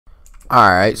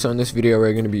Alright, so in this video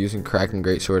we're going to be using Kraken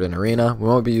Greatsword in Arena. We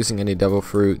won't be using any Devil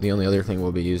Fruit. The only other thing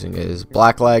we'll be using is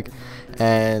Blackleg.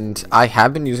 And I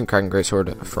have been using Kraken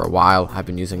Greatsword for a while. I've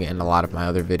been using it in a lot of my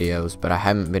other videos, but I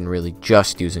haven't been really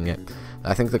just using it.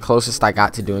 I think the closest I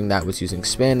got to doing that was using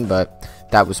Spin, but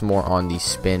that was more on the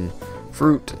Spin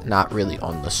fruit, not really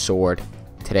on the sword.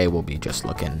 Today we'll be just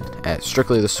looking at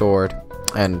strictly the sword,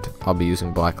 and I'll be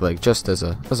using Blackleg just as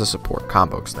a support,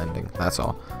 combo extending, that's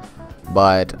all.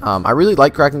 But I really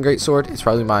like Kraken Greatsword. It's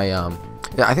probably my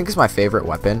I think it's my favorite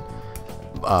weapon.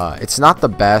 It's not the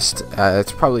best.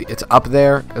 It's up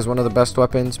there as one of the best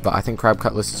weapons, but I think Crab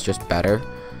Cutlass is just better.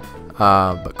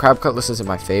 But Crab Cutlass isn't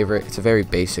my favorite. It's a very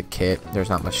basic kit. There's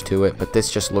not much to it, but this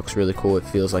just looks really cool. It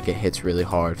feels like it hits really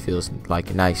hard. Feels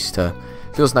nice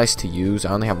to use.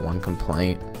 I only have one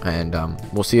complaint, and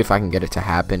we'll see if I can get it to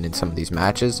happen in some of these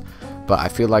matches. But I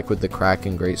feel like with the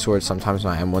Kraken Greatsword, sometimes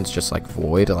my M1's just like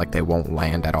void, like they won't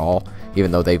land at all,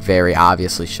 even though they very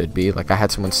obviously should be. Like I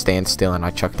had someone stand still and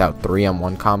I chucked out 3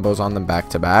 M1 combos on them back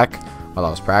to back while I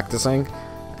was practicing,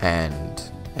 and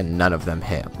none of them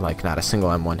hit. Like not a single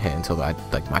M1 hit until my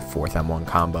 4th M1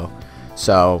 combo.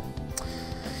 So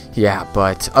yeah,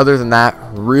 but other than that,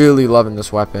 really loving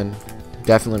this weapon.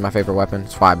 Definitely my favorite weapon.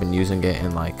 That's why I've been using it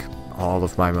in like all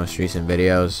of my most recent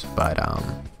videos. But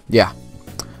yeah.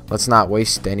 Let's not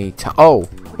waste any time. Oh,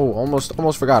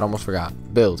 almost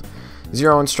forgot. Build.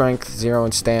 0 in strength, 0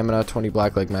 in stamina, 20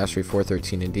 Blackleg mastery,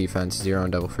 413 in defense, 0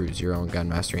 in devil fruit, 0 in gun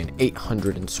mastery, and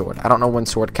 800 in sword. I don't know when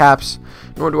sword caps,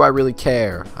 nor do I really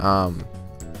care.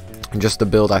 Just the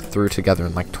build I threw together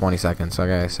in like 20 seconds.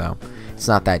 Okay, so it's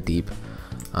not that deep.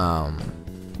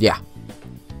 Yeah,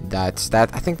 that's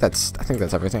that. I think that's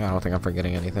everything. I don't think I'm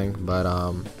forgetting anything. But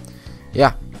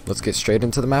yeah, let's get straight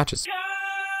into the matches.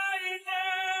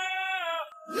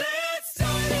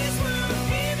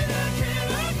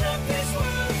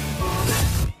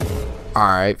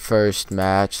 Alright, first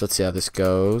match. Let's see how this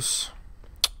goes.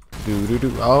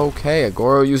 Okay, a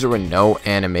Goro user with no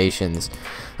animations.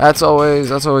 That's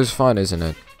always fun, isn't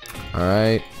it?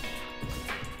 Alright.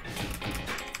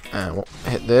 And we'll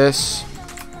hit this.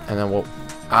 And then we'll...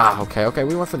 okay,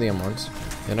 we went for the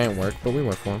M1s. It ain't work, but we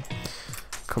went for them.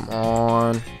 Come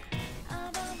on.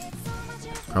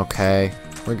 Okay.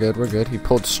 We're good. He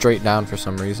pulled straight down for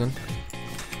some reason.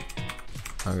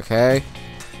 Okay.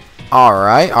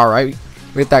 Alright.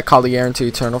 We hit that Collier into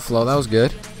Eternal Flow. That was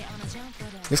good.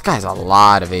 This guy has a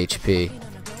lot of HP.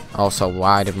 Also,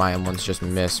 why did my M1s just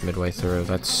miss midway through?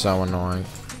 That's so annoying.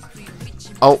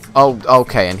 Oh,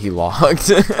 okay, and he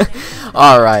logged.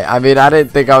 Alright, I mean, I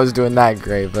didn't think I was doing that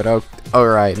great, but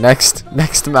alright, next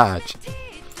match.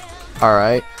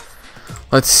 Alright.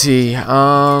 Let's see.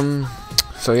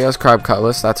 So he has Crab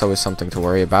Cutlass. That's always something to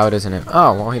worry about, isn't it?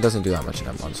 Oh, well, he doesn't do that much in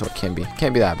M1, so it can't be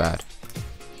that bad.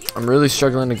 I'm really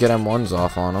struggling to get M1s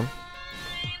off on him.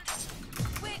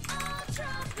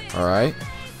 Alright.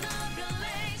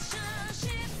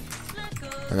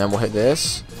 And then we'll hit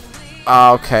this.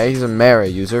 Okay, he's a Mara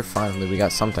user. Finally, we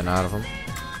got something out of him.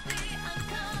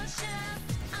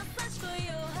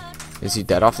 Is he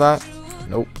dead off that?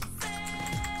 Nope.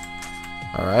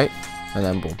 Alright. And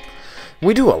then boom.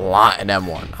 We do a lot in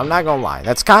M1. I'm not gonna lie.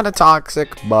 That's kind of toxic,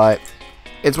 but...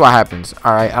 it's what happens.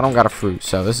 Alright, I don't got a fruit,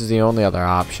 so this is the only other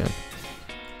option.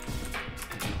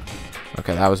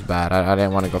 Okay, that was bad. I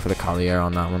didn't want to go for the Collier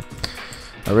on that one.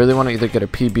 I really want to either get a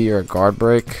PB or a guard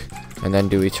break, and then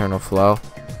do Eternal Flow.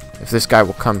 If this guy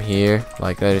will come here,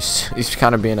 like that is, he's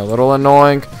kind of being a little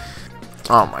annoying.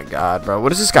 Oh my god, bro.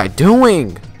 What is this guy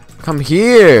doing? Come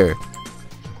here.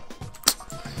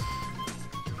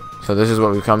 So this is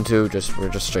what we come to. We're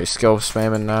just straight skill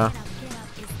spamming now.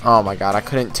 Oh my god, I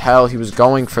couldn't tell he was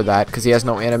going for that because he has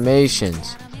no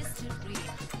animations.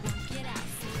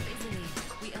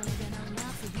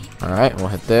 Alright, we'll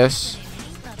hit this.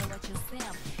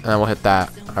 And then we'll hit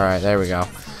that. Alright, there we go.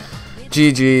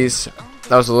 GG's.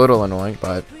 That was a little annoying,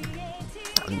 but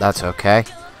that's okay.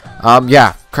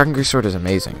 Yeah, Kraken Greatsword is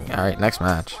amazing. Alright, next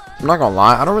match. I'm not gonna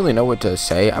lie, I don't really know what to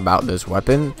say about this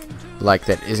weapon, like,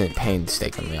 that isn't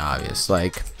painstakingly obvious.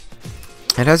 Like,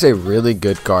 it has a really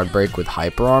good guard break with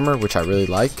hyper armor, which I really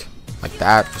like. Like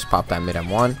that, just pop that mid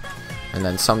M1, and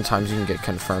then sometimes you can get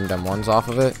confirmed M1s off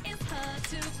of it.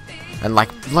 And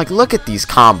like look at these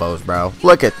combos, bro.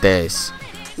 Look at this.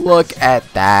 Look at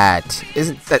that.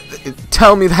 Isn't that?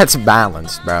 Tell me that's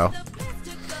balanced, bro.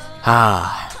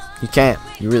 You can't.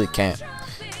 You really can't.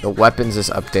 The weapons this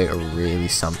update are really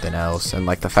something else, and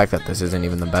like the fact that this isn't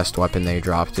even the best weapon they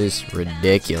dropped is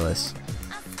ridiculous.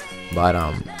 But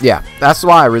yeah, that's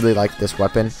why I really like this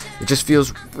weapon. It just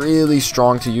feels really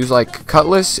strong to use. Like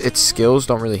Cutlass, its skills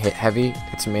don't really hit heavy.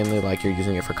 It's mainly like you're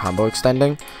using it for combo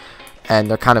extending, and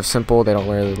they're kind of simple. They don't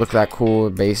really look that cool or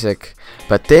basic.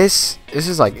 But this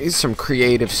is like, it's some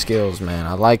creative skills, man.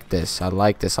 I like this. I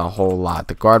like this a whole lot.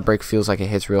 The guard break feels like it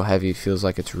hits real heavy. It feels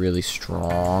like it's really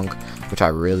strong, which I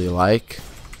really like.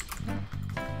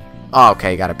 Oh,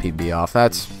 okay, got a PB off.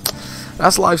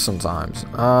 That's life sometimes.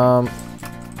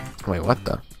 Wait, what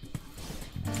the?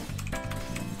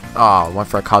 Oh, went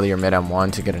for a Collier mid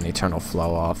M1 to get an Eternal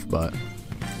Flow off, but...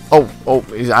 Oh,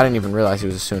 I didn't even realize he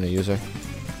was a Suna user.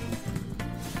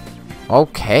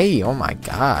 Okay, oh my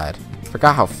god.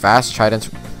 Forgot how fast Trident's...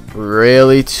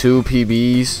 Really? 2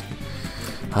 PBs?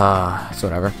 It's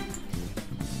whatever.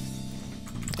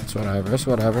 It's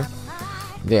whatever.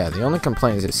 Yeah, the only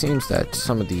complaint is it seems that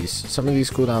some of these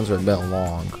cooldowns are a bit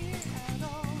long.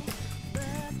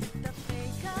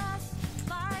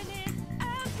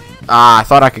 I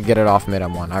thought I could get it off mid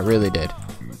M1. I really did.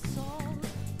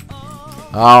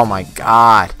 Oh my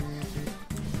god.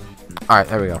 Alright,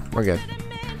 there we go. We're good.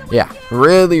 Yeah,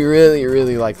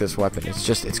 really like this weapon. It's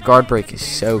just, its guard break is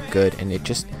so good, and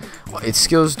its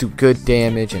skills do good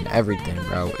damage and everything,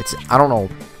 bro. It's, I don't know,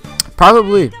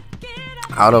 probably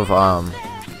out of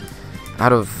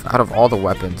all the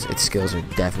weapons, its skills are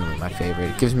definitely my favorite.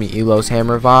 It gives me Elo's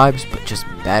hammer vibes, but just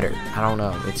better. I don't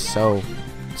know. It's so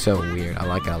weird. I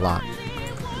like it a lot.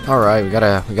 Alright, we got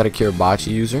a Kirabachi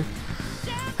user.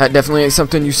 That definitely ain't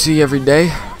something you see every day.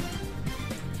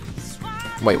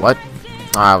 Wait, what?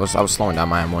 I was slowing down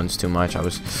my M1s too much. I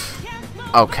was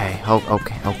okay. Oh,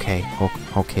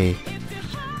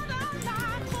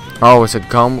 it's a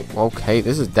gum. Okay,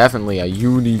 this is definitely a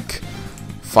unique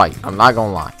fight. I'm not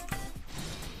gonna lie.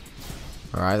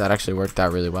 Alright, that actually worked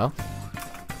out really well.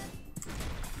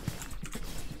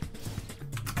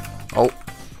 Oh.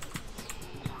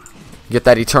 Get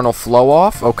that Eternal Flow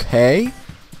off. Okay.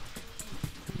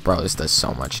 Bro, this does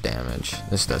so much damage.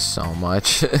 This does so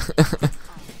much.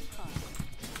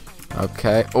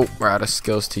 Okay. Oh, we're out of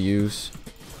skills to use.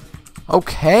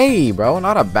 Okay, bro.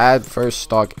 Not a bad first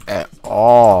stock at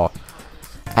all.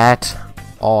 At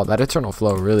all. That Eternal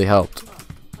Flow really helped.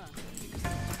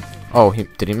 Oh,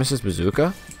 did he miss his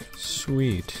bazooka?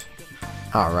 Sweet.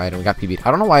 Alright, and we got PB.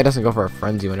 I don't know why he doesn't go for a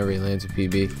frenzy whenever he lands a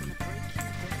PB.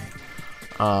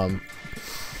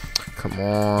 Come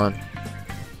on.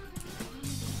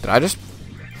 Did I just...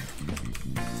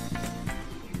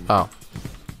 Oh.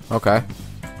 Okay.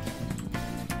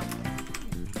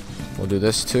 We'll do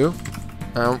this too.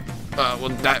 We'll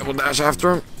dash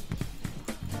after him.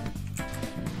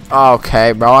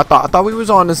 Okay, bro. I thought we was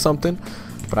on to something,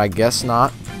 but I guess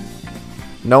not.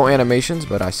 No animations,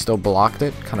 but I still blocked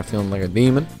it. Kind of feeling like a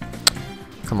demon.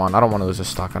 Come on, I don't want to lose a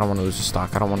stock. I don't want to lose a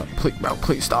stock. I don't want to. Please, bro,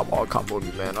 please stop all combo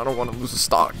me, man. I don't want to lose a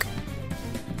stock.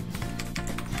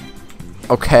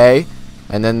 Okay,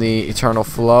 and then the Eternal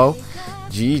Flow.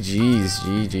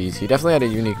 GG's. He definitely had a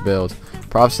unique build.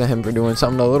 Props to him for doing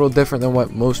something a little different than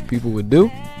what most people would do.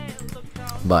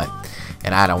 But,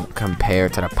 and I don't compare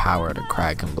to the power of the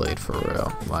Kraken Blade for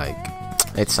real. Like,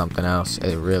 it's something else.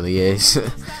 It really is.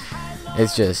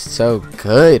 It's just so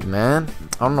good, man.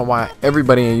 I don't know why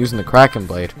everybody ain't using the Kraken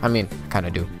Blade. I mean, kind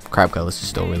of do. Crab Cutlass is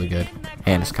still really good.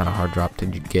 And it's kind of hard drop to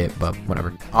get, but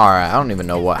whatever. Alright, I don't even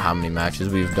know how many matches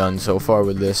we've done so far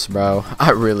with this, bro.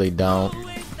 I really don't.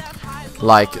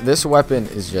 Like, this weapon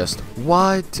is just,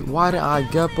 what? Why did I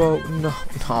Geppo? No,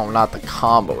 not the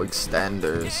combo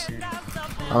extenders.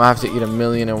 I'm gonna have to eat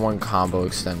 1,000,001 combo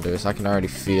extenders. I can already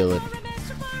feel it.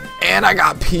 And I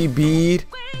got PB'd.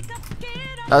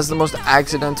 That's the most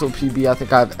accidental PB I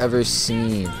think I've ever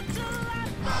seen.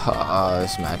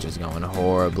 This match is going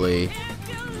horribly.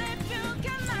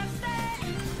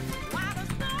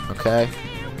 Okay.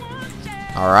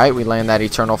 Alright, we land that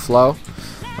Eternal Flow.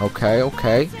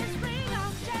 Okay.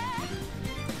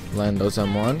 Land those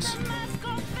M1s.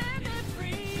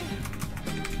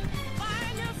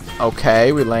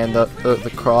 Okay, we land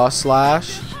the cross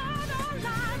slash.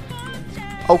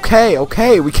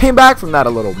 Okay, we came back from that a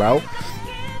little, bro.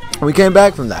 We came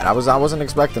back from that. I wasn't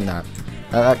expecting that.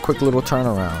 That quick little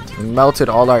turnaround. We melted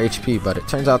all our HP, but it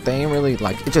turns out they ain't really,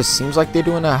 like, it just seems like they're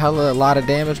doing a lot of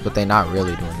damage, but they're not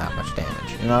really doing that much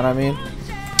damage. You know what I mean?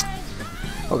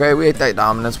 Okay, we ate that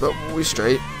dominance, but we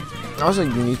straight. That was a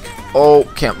unique... Oh,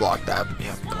 can't block that.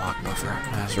 Yeah, block buffer.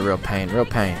 That's a real pain.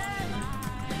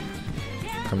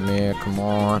 Come here, come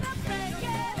on.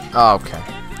 Oh, okay.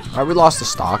 Alright, we lost the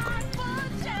stock.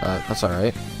 That's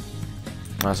alright.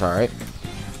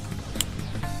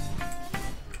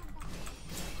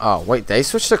 Oh, wait, they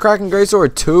switched to Kraken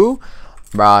Greatsword too?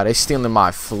 Bruh, they stealing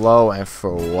my flow, and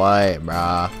for what,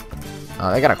 bruh?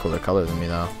 They got a cooler color than me,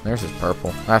 though. Theirs is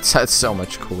purple. That's so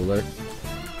much cooler.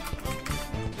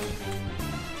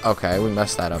 Okay, we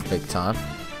messed that up big time.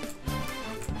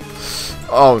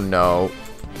 Oh, no.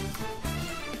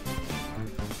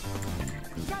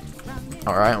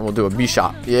 Alright, we'll do a B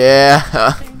shot.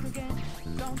 Yeah.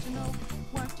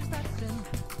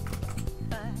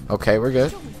 Okay, we're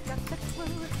good.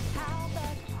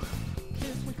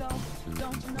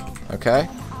 Okay.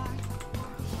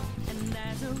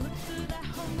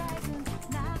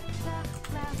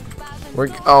 We're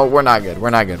not good. We're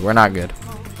not good. We're not good.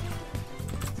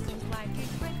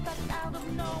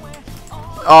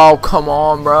 Oh, come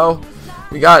on, bro.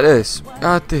 We got this.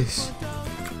 Got this.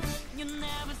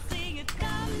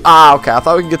 Ah, okay. I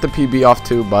thought we could get the PB off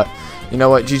too, but you know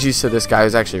what? GG's to this guy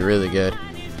who's actually really good.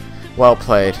 Well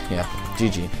played. Yeah,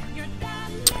 GG.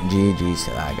 GG's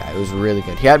to that guy. It was really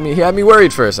good. He had me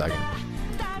worried for a second.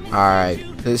 Alright.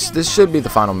 This should be the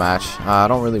final match. I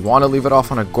don't really want to leave it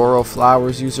off on a Goro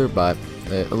Flowers user, but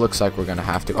it looks like we're gonna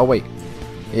have to. Oh wait.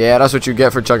 Yeah, that's what you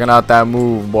get for chucking out that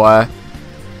move, boy.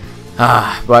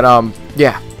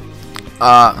 Yeah.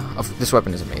 This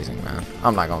weapon is amazing, man.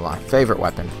 I'm not gonna lie. Favorite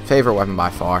weapon by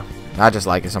far. I just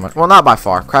like it so much. Well, not by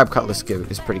far. Crab Cutlass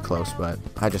is pretty close, but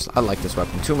I like this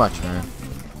weapon too much, man.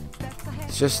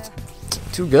 It's just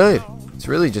too good. It's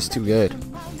really just too good.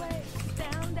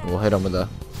 We'll hit him with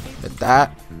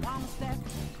that.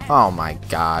 Oh my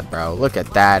god, bro. Look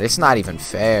at that. It's not even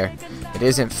fair. It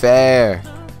isn't fair.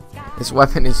 This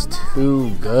weapon is too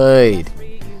good.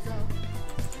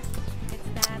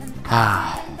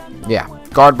 Yeah.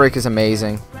 Guard break is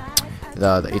amazing.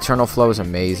 The eternal flow is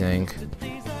amazing.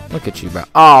 Look at you, bro.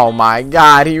 Oh my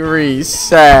god, he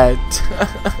reset.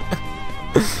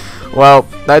 Well,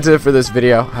 that's it for this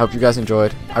video. I hope you guys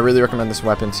enjoyed. I really recommend this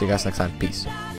weapon. See you guys next time. Peace.